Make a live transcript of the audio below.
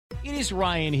It is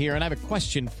Ryan here, and I have a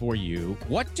question for you.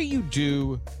 What do you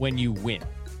do when you win?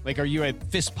 Like, are you a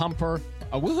fist pumper,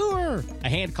 a woo-hooer, a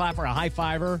hand clapper, a high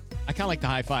fiver? I kind of like the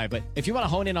high five, but if you want to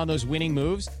hone in on those winning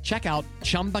moves, check out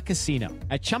Chumba Casino.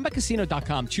 At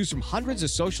ChumbaCasino.com, choose from hundreds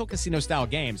of social casino-style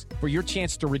games for your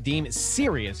chance to redeem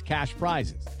serious cash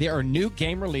prizes. There are new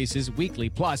game releases weekly,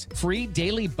 plus free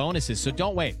daily bonuses. So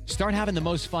don't wait. Start having the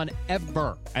most fun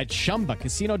ever at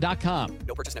ChumbaCasino.com.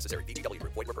 No purchase necessary. VGW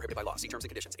Group. Void where prohibited by law. See terms and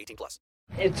conditions. 18+.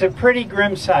 It's a pretty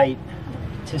grim sight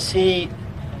to see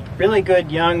really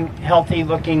good, young,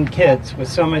 healthy-looking kids with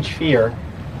so much fear,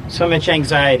 so much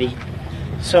anxiety,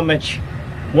 so much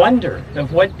wonder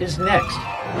of what is next.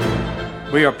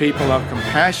 We are people of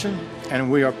compassion,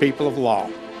 and we are people of law.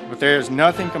 But there is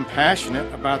nothing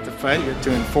compassionate about the failure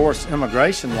to enforce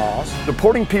immigration laws.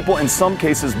 Deporting people in some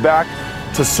cases back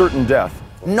to certain death.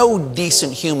 No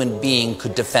decent human being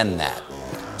could defend that.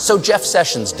 So Jeff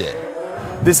Sessions did.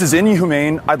 This is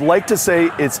inhumane. I'd like to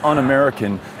say it's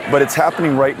un-American, but it's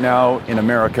happening right now in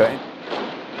America.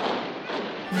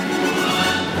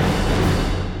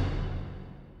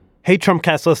 Hey,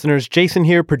 Trumpcast listeners, Jason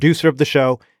here, producer of the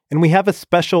show, and we have a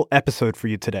special episode for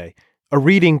you today, a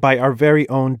reading by our very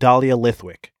own Dahlia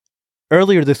Lithwick.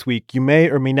 Earlier this week, you may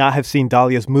or may not have seen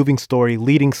Dahlia's moving story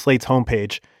leading Slate's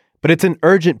homepage, but it's an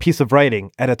urgent piece of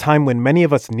writing at a time when many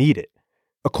of us need it.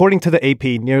 According to the AP,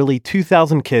 nearly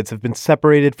 2,000 kids have been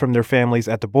separated from their families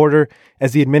at the border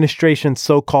as the administration's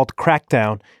so-called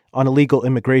crackdown on illegal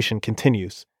immigration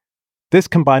continues. This,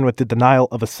 combined with the denial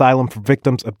of asylum for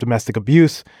victims of domestic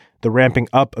abuse, the ramping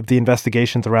up of the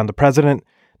investigations around the president,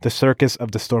 the circus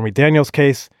of the Stormy Daniels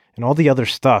case, and all the other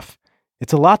stuff,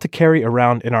 it's a lot to carry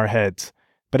around in our heads.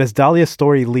 But as Dahlia's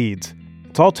story leads,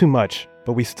 it's all too much,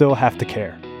 but we still have to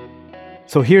care.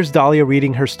 So here's Dahlia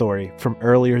reading her story from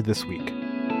earlier this week.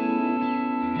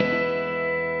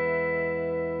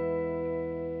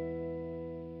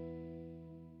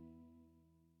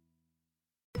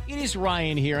 It is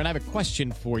Ryan here, and I have a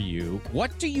question for you.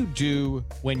 What do you do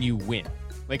when you win?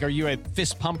 Like, are you a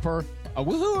fist pumper, a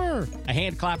woo-hooer, a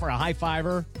hand clapper, a high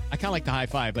fiver? I kind of like the high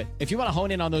five, but if you want to hone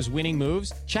in on those winning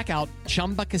moves, check out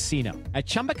Chumba Casino. At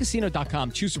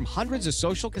ChumbaCasino.com, choose from hundreds of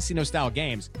social casino-style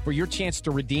games for your chance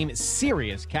to redeem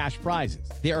serious cash prizes.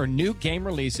 There are new game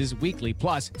releases weekly,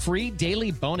 plus free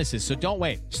daily bonuses. So don't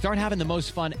wait. Start having the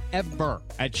most fun ever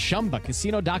at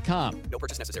ChumbaCasino.com. No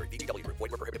purchase necessary. VGW Group.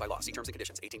 Void where prohibited by law. See terms and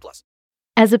conditions. 18+.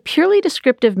 As a purely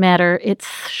descriptive matter, it's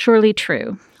surely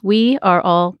true. We are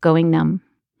all going numb.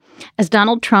 As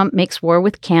Donald Trump makes war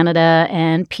with Canada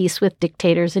and peace with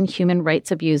dictators and human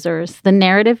rights abusers, the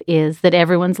narrative is that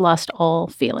everyone's lost all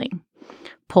feeling.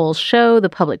 Polls show the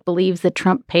public believes that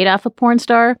Trump paid off a porn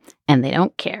star, and they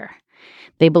don't care.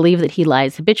 They believe that he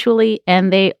lies habitually,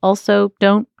 and they also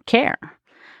don't care.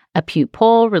 A Pew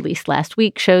poll released last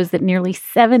week shows that nearly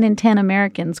 7 in 10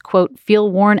 Americans, quote, feel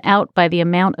worn out by the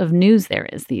amount of news there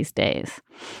is these days,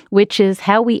 which is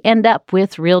how we end up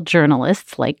with real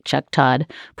journalists like Chuck Todd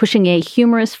pushing a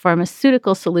humorous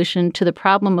pharmaceutical solution to the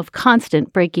problem of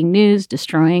constant breaking news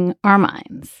destroying our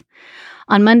minds.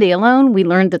 On Monday alone, we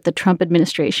learned that the Trump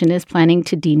administration is planning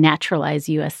to denaturalize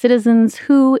U.S. citizens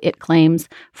who, it claims,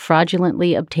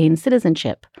 fraudulently obtained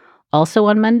citizenship. Also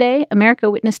on Monday, America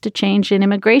witnessed a change in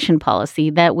immigration policy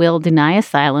that will deny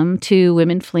asylum to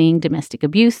women fleeing domestic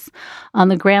abuse on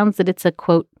the grounds that it's a,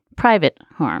 quote, private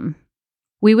harm.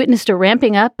 We witnessed a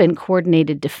ramping up and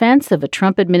coordinated defense of a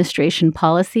Trump administration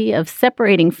policy of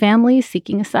separating families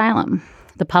seeking asylum.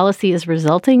 The policy is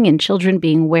resulting in children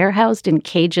being warehoused in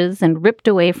cages and ripped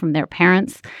away from their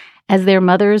parents as their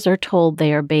mothers are told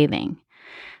they are bathing.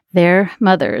 Their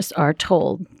mothers are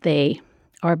told they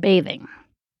are bathing.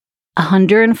 A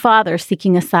Honduran father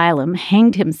seeking asylum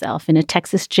hanged himself in a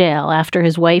Texas jail after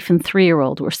his wife and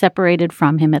 3-year-old were separated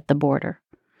from him at the border.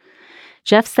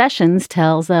 Jeff Sessions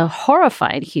tells a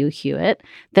horrified Hugh Hewitt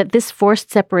that this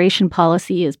forced separation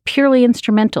policy is purely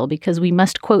instrumental because we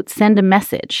must, quote, send a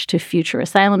message to future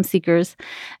asylum seekers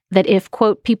that if,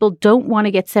 quote, people don't want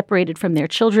to get separated from their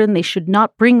children, they should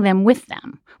not bring them with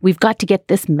them. We've got to get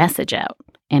this message out,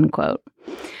 end quote.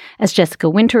 As Jessica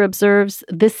Winter observes,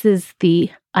 this is the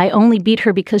I only beat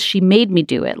her because she made me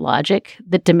do it logic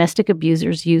that domestic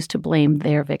abusers use to blame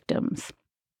their victims.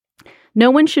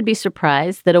 No one should be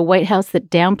surprised that a White House that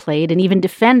downplayed and even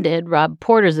defended Rob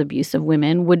Porter's abuse of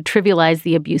women would trivialize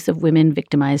the abuse of women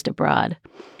victimized abroad.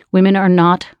 Women are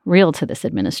not real to this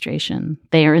administration.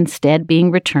 They are instead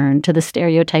being returned to the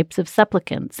stereotypes of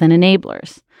supplicants and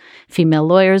enablers. Female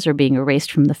lawyers are being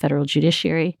erased from the federal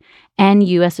judiciary and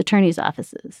U.S. attorneys'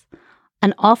 offices.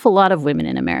 An awful lot of women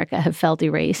in America have felt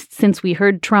erased since we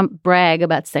heard Trump brag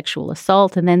about sexual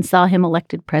assault and then saw him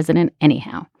elected president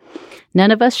anyhow. None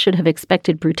of us should have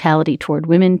expected brutality toward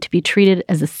women to be treated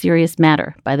as a serious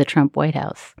matter by the Trump White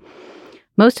House.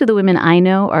 Most of the women I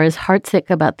know are as heartsick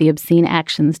about the obscene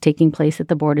actions taking place at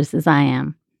the borders as I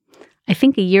am. I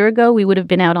think a year ago we would have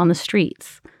been out on the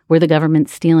streets. Were the government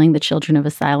stealing the children of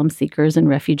asylum seekers and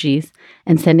refugees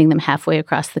and sending them halfway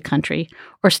across the country,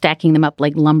 or stacking them up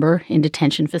like lumber in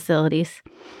detention facilities?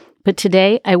 But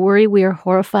today, I worry we are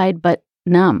horrified but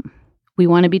numb. We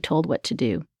want to be told what to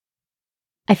do.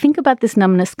 I think about this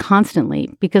numbness constantly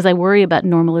because I worry about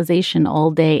normalization all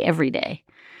day, every day.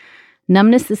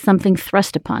 Numbness is something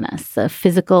thrust upon us, a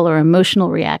physical or emotional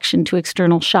reaction to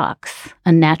external shocks,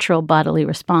 a natural bodily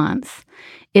response.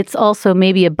 It's also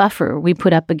maybe a buffer we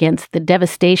put up against the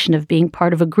devastation of being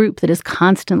part of a group that is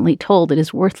constantly told it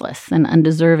is worthless and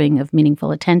undeserving of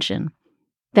meaningful attention.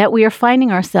 That we are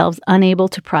finding ourselves unable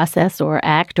to process or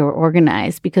act or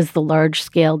organize because the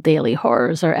large-scale daily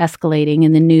horrors are escalating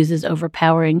and the news is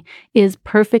overpowering is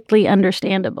perfectly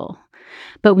understandable.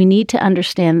 But we need to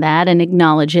understand that and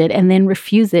acknowledge it and then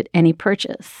refuse it any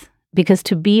purchase. Because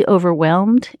to be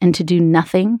overwhelmed and to do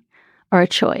nothing are a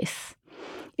choice.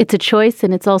 It's a choice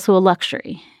and it's also a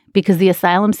luxury. Because the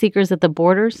asylum seekers at the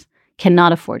borders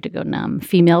cannot afford to go numb.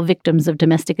 Female victims of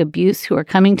domestic abuse who are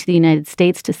coming to the United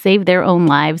States to save their own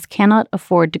lives cannot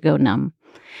afford to go numb.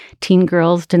 Teen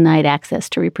girls denied access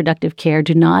to reproductive care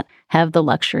do not have the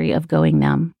luxury of going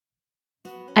numb.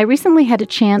 I recently had a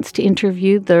chance to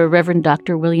interview the Reverend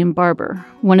Dr. William Barber,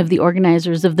 one of the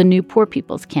organizers of the New Poor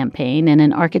People's Campaign and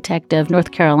an architect of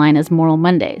North Carolina's Moral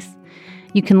Mondays.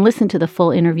 You can listen to the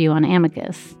full interview on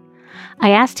Amicus. I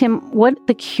asked him what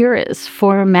the cure is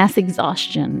for mass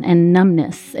exhaustion and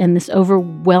numbness and this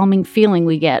overwhelming feeling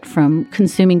we get from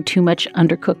consuming too much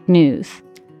undercooked news.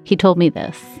 He told me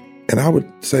this. And I would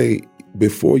say,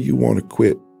 before you want to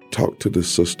quit, talk to the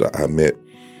sister I met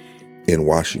in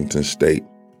Washington State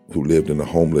who lived in a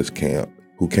homeless camp,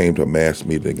 who came to a mass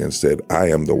meeting and said, I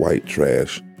am the white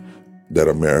trash that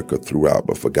America threw out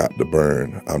but forgot to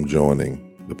burn. I'm joining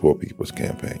the Poor People's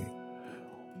Campaign.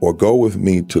 Or go with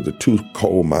me to the two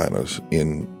coal miners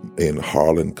in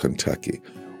Harlan, Kentucky,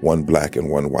 one black and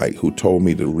one white, who told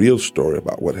me the real story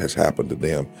about what has happened to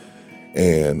them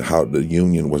and how the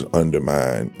union was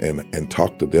undermined, and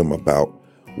talk to them about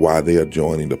why they are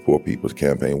joining the Poor People's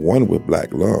Campaign, one with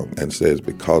black lung, and says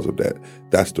because of that,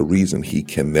 that's the reason he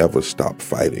can never stop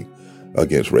fighting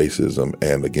against racism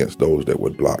and against those that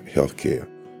would block health care.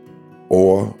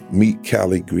 Or meet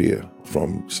Callie Greer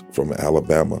from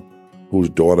Alabama, whose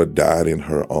daughter died in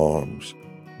her arms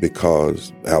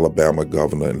because Alabama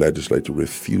governor and legislature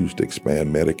refused to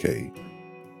expand Medicaid.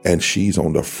 And she's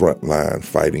on the front line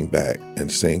fighting back and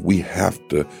saying we have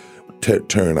to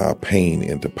turn our pain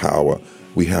into power.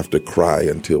 We have to cry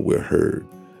until we're heard.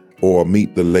 Or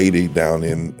meet the lady down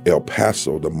in El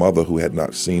Paso, the mother who had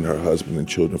not seen her husband and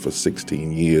children for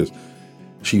 16 years.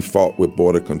 She fought with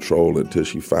Border Control until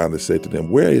she finally said to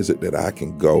them, where is it that I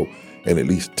can go and at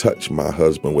least touch my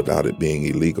husband without it being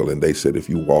illegal? And they said, if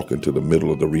you walk into the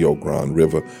middle of the Rio Grande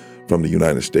River from the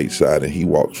United States side and he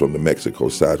walks from the Mexico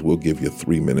side, we'll give you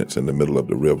 3 minutes in the middle of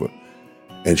the river.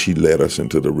 And she led us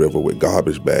into the river with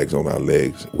garbage bags on our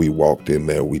legs. We walked in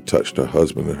there. We touched her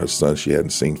husband and her son she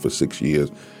hadn't seen for 6 years.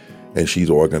 And she's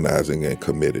organizing and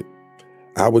committed.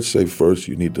 I would say first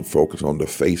you need to focus on the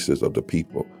faces of the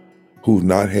people who've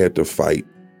not had to fight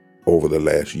over the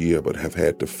last year, but have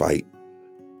had to fight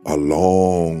a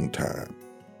long time.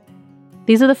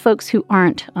 These are the folks who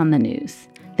aren't on the news.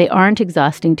 They aren't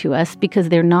exhausting to us because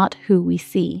they're not who we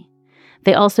see.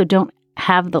 They also don't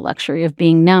have the luxury of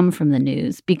being numb from the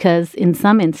news because in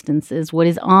some instances, what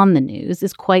is on the news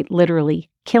is quite literally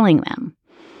killing them.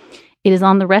 It is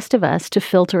on the rest of us to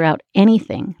filter out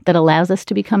anything that allows us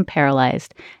to become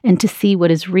paralyzed and to see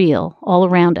what is real all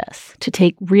around us, to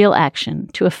take real action,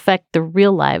 to affect the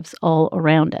real lives all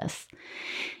around us.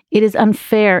 It is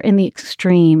unfair in the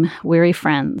extreme, weary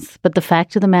friends, but the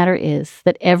fact of the matter is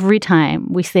that every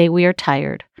time we say we are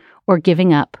tired or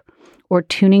giving up or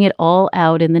tuning it all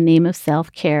out in the name of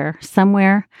self-care,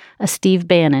 somewhere a Steve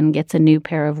Bannon gets a new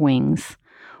pair of wings.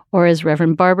 Or as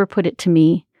Reverend Barber put it to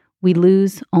me, we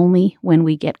lose only when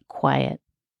we get quiet.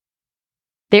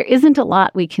 There isn't a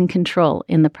lot we can control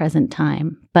in the present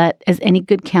time, but as any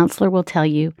good counselor will tell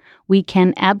you, we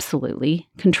can absolutely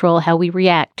control how we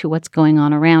react to what's going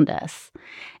on around us.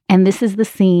 And this is the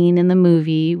scene in the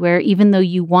movie where even though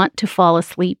you want to fall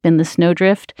asleep in the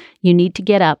snowdrift, you need to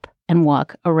get up and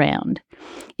walk around.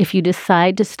 If you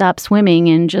decide to stop swimming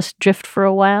and just drift for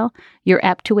a while, you're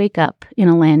apt to wake up in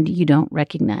a land you don't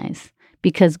recognize.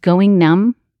 because going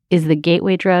numb is the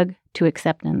gateway drug to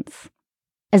acceptance.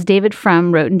 As David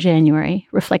Frum wrote in January,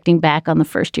 reflecting back on the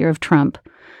first year of Trump,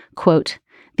 quote,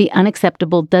 "The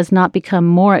unacceptable does not become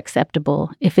more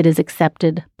acceptable if it is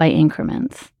accepted by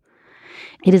increments.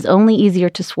 It is only easier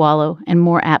to swallow and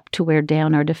more apt to wear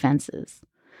down our defenses.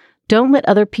 Don't let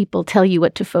other people tell you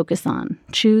what to focus on.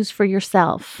 Choose for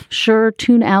yourself. Sure,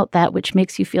 tune out that which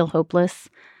makes you feel hopeless,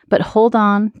 but hold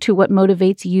on to what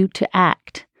motivates you to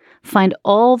act. Find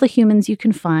all the humans you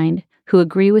can find who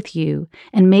agree with you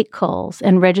and make calls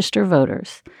and register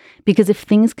voters. Because if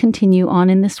things continue on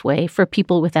in this way for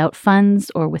people without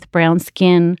funds or with brown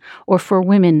skin or for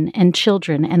women and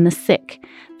children and the sick,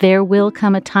 there will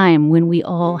come a time when we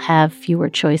all have fewer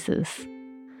choices.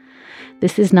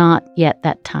 This is not yet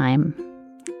that time.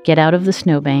 Get out of the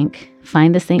snowbank,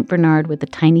 find the St. Bernard with a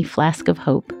tiny flask of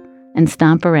hope, and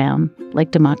stomp around like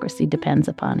democracy depends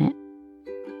upon it."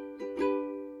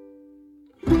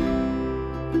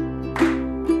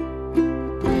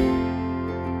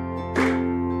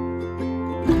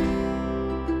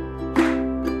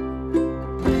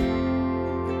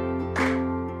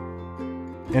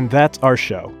 And that's our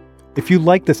show. If you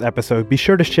like this episode, be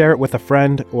sure to share it with a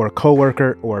friend or a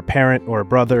coworker or a parent or a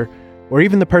brother or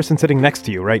even the person sitting next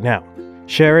to you right now.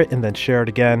 Share it and then share it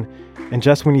again. And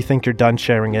just when you think you're done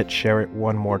sharing it, share it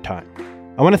one more time.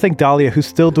 I want to thank Dahlia, who's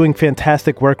still doing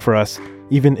fantastic work for us,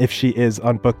 even if she is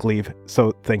on book leave.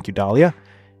 So thank you, Dahlia.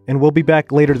 And we'll be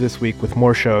back later this week with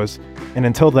more shows. And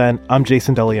until then, I'm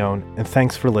Jason DeLeon, and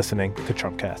thanks for listening to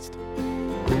Trumpcast.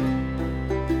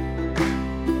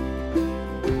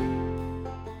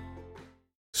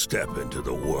 Step into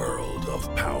the world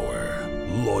of power,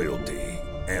 loyalty,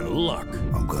 and luck.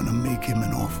 I'm gonna make him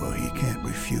an offer he can't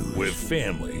refuse. With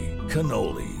family,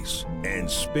 cannolis, and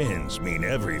spins mean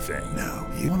everything. Now,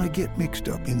 you wanna get mixed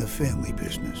up in the family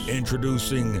business.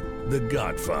 Introducing The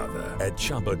Godfather at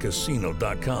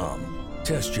ChumbaCasino.com.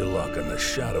 Test your luck in the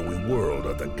shadowy world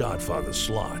of The Godfather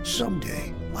slot.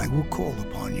 Someday, I will call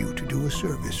upon you to do a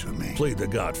service for me. Play The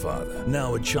Godfather,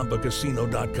 now at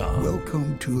ChumbaCasino.com.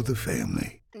 Welcome to the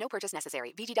family. No purchase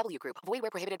necessary. VGW Group. Void where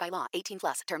prohibited by law.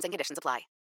 18+. Terms and conditions apply.